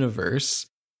in universe,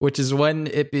 which is when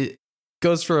it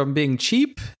goes from being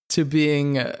cheap to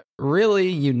being really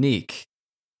unique.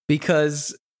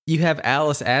 Because you have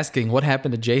Alice asking, what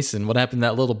happened to Jason? What happened to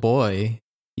that little boy?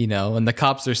 You know, and the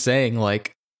cops are saying,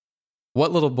 like,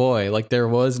 what little boy? Like, there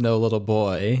was no little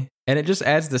boy. And it just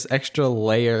adds this extra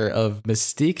layer of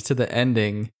mystique to the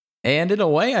ending. And in a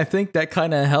way, I think that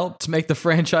kind of helped make the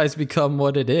franchise become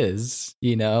what it is.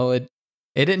 You know, it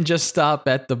didn't just stop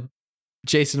at the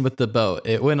Jason with the boat.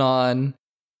 It went on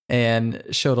and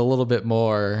showed a little bit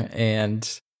more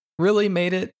and really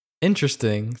made it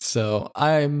interesting. So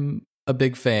I'm a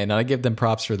big fan, and I give them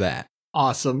props for that.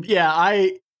 Awesome. Yeah,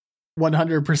 I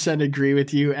 100% agree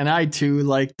with you. And I too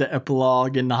like the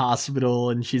epilogue in the hospital,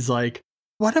 and she's like,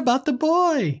 what about the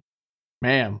boy?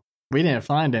 Ma'am, we didn't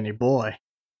find any boy.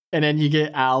 And then you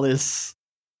get Alice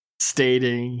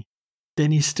stating,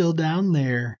 then he's still down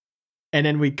there. And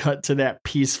then we cut to that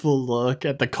peaceful look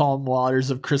at the calm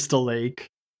waters of Crystal Lake.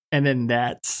 And then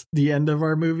that's the end of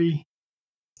our movie.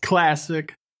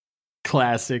 Classic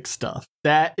stuff.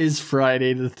 That is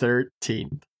Friday the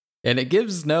 13th. And it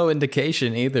gives no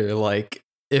indication either, like,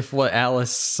 if what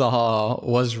Alice saw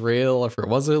was real, if it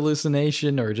was a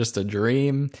hallucination or just a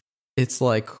dream. It's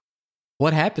like,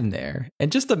 what happened there?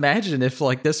 And just imagine if,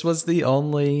 like, this was the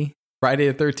only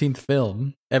Friday the 13th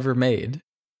film ever made.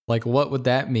 Like, what would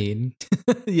that mean?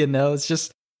 You know, it's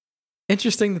just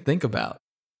interesting to think about.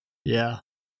 Yeah,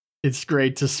 it's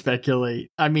great to speculate.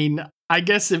 I mean, I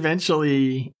guess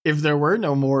eventually, if there were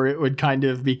no more, it would kind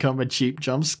of become a cheap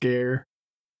jump scare.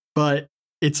 But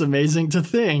it's amazing to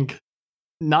think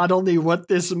not only what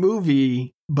this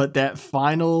movie, but that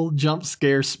final jump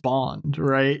scare spawned,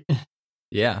 right?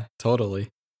 Yeah, totally.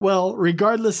 Well,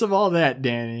 regardless of all that,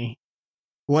 Danny,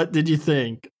 what did you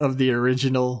think of the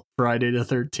original Friday the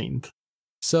 13th?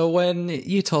 So when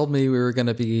you told me we were going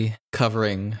to be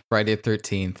covering Friday the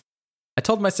 13th, I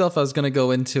told myself I was going to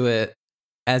go into it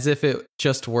as if it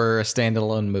just were a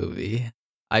standalone movie.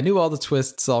 I knew all the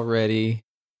twists already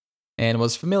and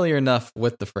was familiar enough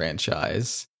with the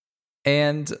franchise.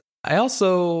 And I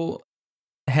also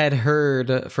had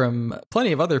heard from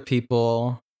plenty of other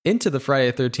people into the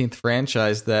Friday the 13th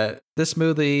franchise that this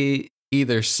movie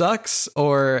either sucks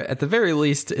or at the very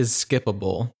least is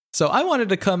skippable. So I wanted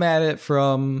to come at it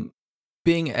from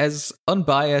being as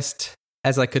unbiased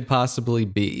as I could possibly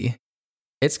be.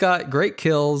 It's got great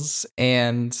kills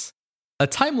and a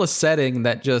timeless setting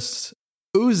that just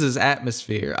oozes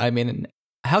atmosphere. I mean,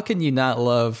 how can you not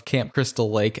love Camp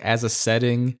Crystal Lake as a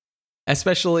setting?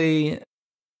 Especially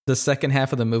the second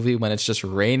half of the movie when it's just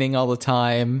raining all the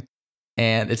time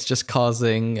and it's just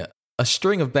causing a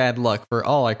string of bad luck for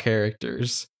all our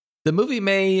characters. The movie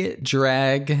may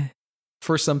drag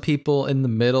for some people in the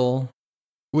middle.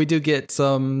 We do get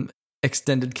some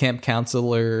extended camp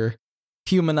counselor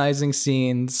humanizing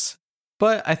scenes,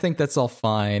 but I think that's all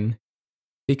fine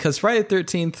because Friday the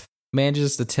 13th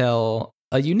manages to tell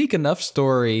a unique enough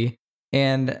story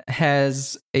and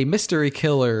has a mystery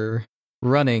killer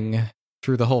running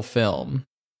through the whole film.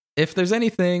 If there's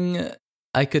anything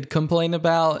I could complain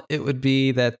about, it would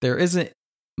be that there isn't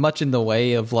much in the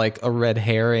way of like a red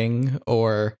herring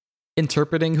or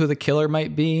interpreting who the killer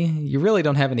might be. You really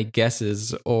don't have any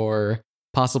guesses or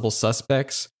possible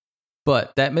suspects,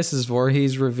 but that Mrs.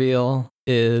 Voorhees reveal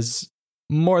is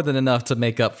more than enough to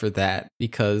make up for that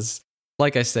because,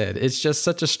 like I said, it's just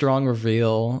such a strong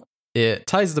reveal. It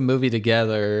ties the movie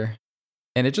together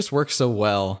and it just works so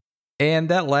well. And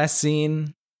that last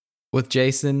scene with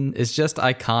Jason is just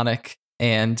iconic.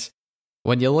 And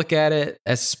when you look at it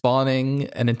as spawning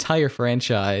an entire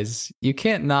franchise, you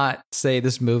can't not say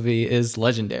this movie is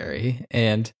legendary.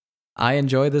 And I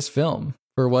enjoy this film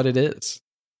for what it is.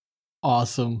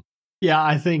 Awesome. Yeah,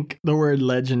 I think the word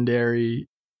legendary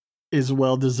is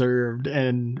well deserved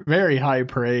and very high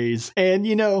praise. And,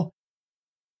 you know,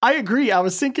 I agree. I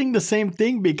was thinking the same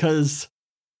thing because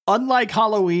unlike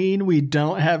Halloween, we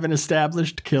don't have an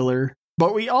established killer,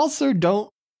 but we also don't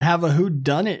have a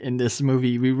whodunit in this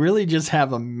movie. We really just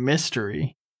have a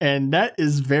mystery, and that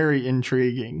is very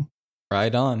intriguing.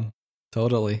 Right on.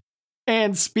 Totally.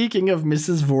 And speaking of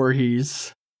Mrs.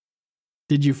 Voorhees,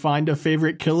 did you find a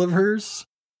favorite kill of hers?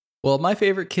 Well, my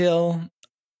favorite kill,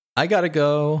 I gotta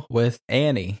go with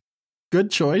Annie.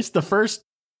 Good choice. The first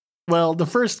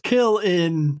kill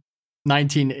in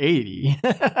 1980.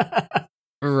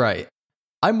 Right.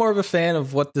 I'm more of a fan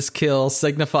of what this kill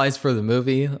signifies for the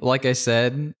movie. Like I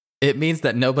said, it means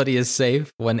that nobody is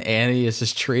safe when Annie is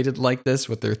just treated like this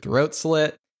with her throat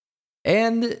slit.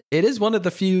 And it is one of the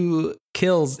few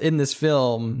kills in this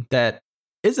film that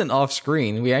isn't off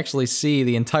screen. We actually see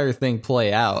the entire thing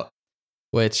play out,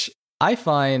 which I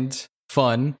find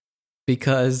fun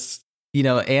because, you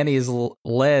know, Annie is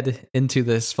led into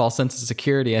this false sense of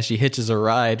security as she hitches a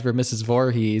ride for Mrs.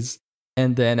 Voorhees.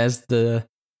 And then as the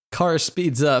car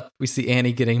speeds up, we see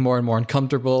Annie getting more and more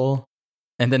uncomfortable,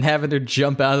 and then having her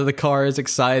jump out of the car is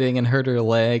exciting and hurt her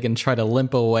leg and try to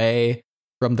limp away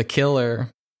from the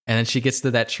killer. And then she gets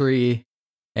to that tree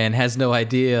and has no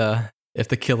idea if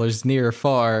the killer's near or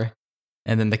far.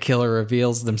 And then the killer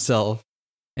reveals themselves,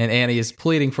 and Annie is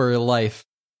pleading for her life,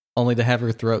 only to have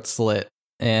her throat slit.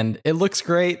 And it looks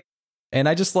great, and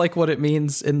I just like what it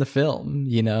means in the film.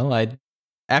 You know,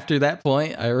 after that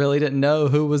point, I really didn't know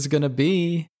who was going to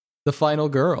be the final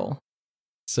girl.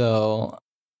 So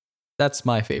that's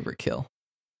my favorite kill.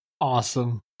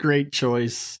 Awesome. Great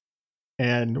choice.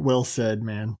 And well said,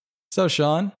 man. So,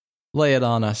 Sean, lay it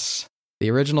on us.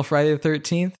 The original Friday the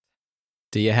 13th,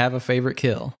 do you have a favorite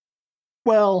kill?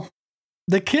 Well,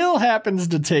 the kill happens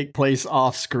to take place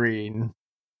off screen,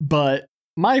 but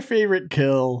my favorite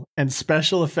kill and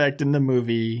special effect in the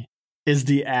movie is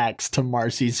the axe to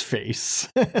Marcy's face.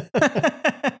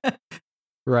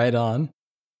 Right on.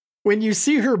 When you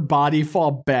see her body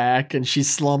fall back and she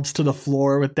slumps to the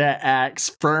floor with that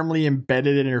axe firmly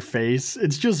embedded in her face,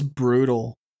 it's just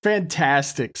brutal.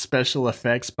 Fantastic special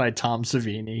effects by Tom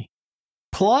Savini.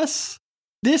 Plus,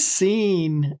 this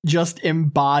scene just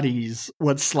embodies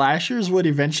what slashers would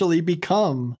eventually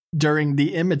become during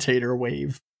the imitator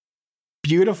wave.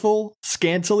 Beautiful,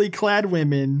 scantily clad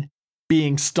women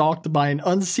being stalked by an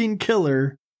unseen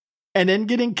killer and then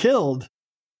getting killed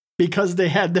because they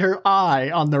had their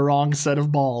eye on the wrong set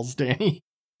of balls, Danny.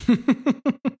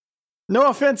 No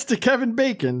offense to Kevin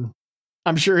Bacon.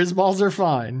 I'm sure his balls are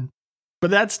fine. But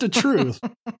that's the truth.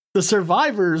 The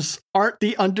survivors aren't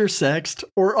the undersexed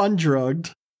or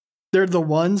undrugged. They're the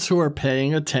ones who are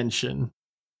paying attention.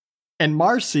 And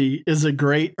Marcy is a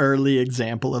great early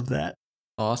example of that.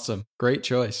 Awesome. Great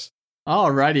choice.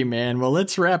 Alrighty, man. Well,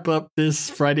 let's wrap up this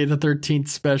Friday the 13th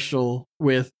special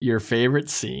with your favorite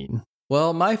scene.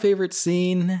 Well, my favorite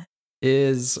scene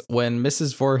is when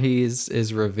Mrs. Voorhees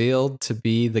is revealed to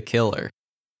be the killer.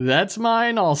 That's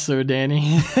mine also,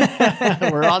 Danny.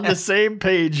 We're on the same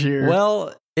page here.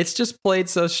 Well, it's just played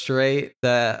so straight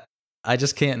that I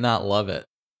just can't not love it.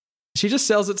 She just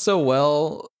sells it so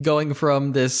well, going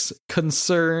from this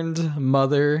concerned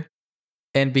mother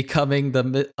and becoming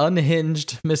the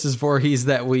unhinged Mrs. Voorhees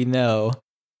that we know.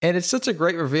 And it's such a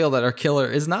great reveal that our killer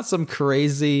is not some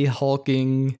crazy,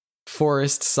 hulking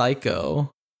forest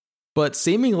psycho, but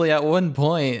seemingly at one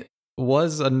point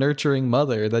was a nurturing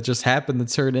mother that just happened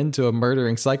to turn into a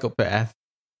murdering psychopath.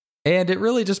 And it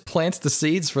really just plants the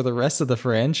seeds for the rest of the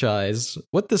franchise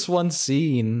with this one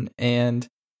scene. And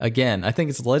again, I think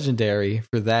it's legendary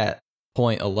for that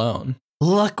point alone.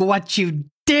 Look what you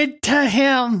did to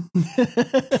him.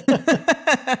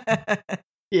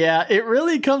 Yeah, it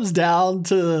really comes down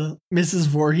to Mrs.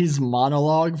 Voorhees'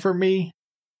 monologue for me.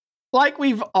 Like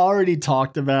we've already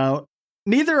talked about,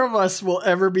 neither of us will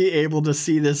ever be able to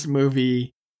see this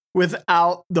movie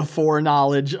without the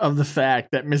foreknowledge of the fact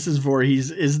that Mrs.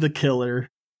 Voorhees is the killer.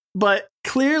 But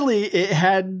clearly it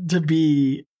had to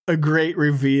be a great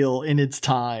reveal in its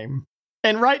time.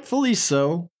 And rightfully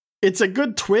so. It's a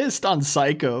good twist on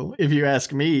Psycho, if you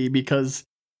ask me, because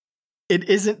it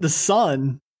isn't the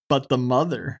son, but the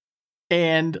mother.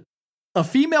 And a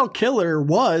female killer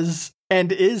was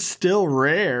and is still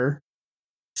rare.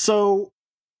 So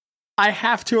I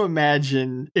have to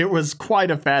imagine it was quite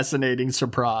a fascinating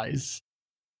surprise.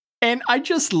 And I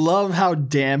just love how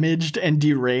damaged and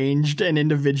deranged an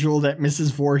individual that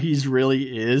Mrs. Voorhees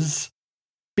really is.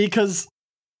 Because,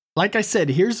 like I said,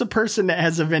 here's a person that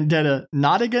has a vendetta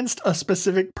not against a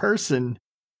specific person,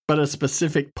 but a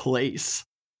specific place.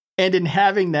 And in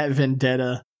having that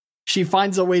vendetta, she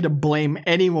finds a way to blame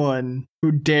anyone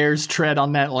who dares tread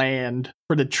on that land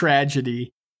for the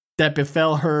tragedy that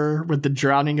befell her with the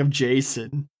drowning of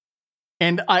Jason.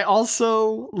 And I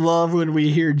also love when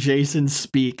we hear Jason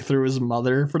speak through his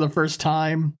mother for the first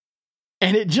time.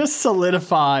 And it just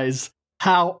solidifies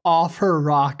how off her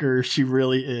rocker she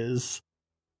really is.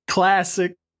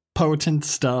 Classic, potent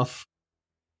stuff.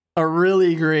 A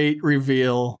really great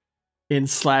reveal in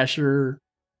slasher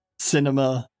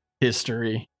cinema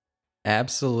history.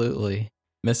 Absolutely.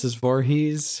 Mrs.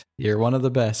 Voorhees, you're one of the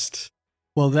best.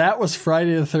 Well, that was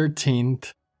Friday the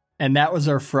 13th, and that was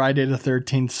our Friday the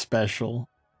 13th special.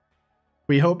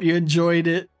 We hope you enjoyed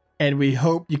it, and we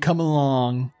hope you come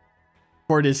along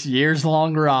for this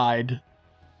years-long ride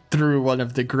through one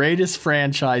of the greatest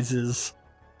franchises,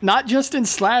 not just in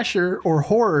slasher or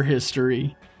horror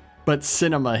history, but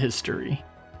cinema history.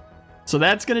 So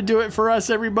that's going to do it for us,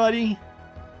 everybody.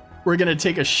 We're going to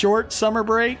take a short summer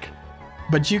break,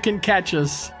 but you can catch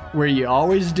us where you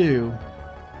always do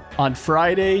on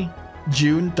Friday,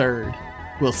 June 3rd.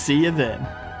 We'll see you then.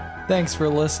 Thanks for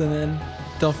listening.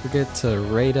 Don't forget to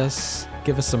rate us,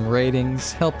 give us some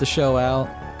ratings, help the show out,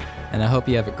 and I hope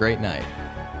you have a great night.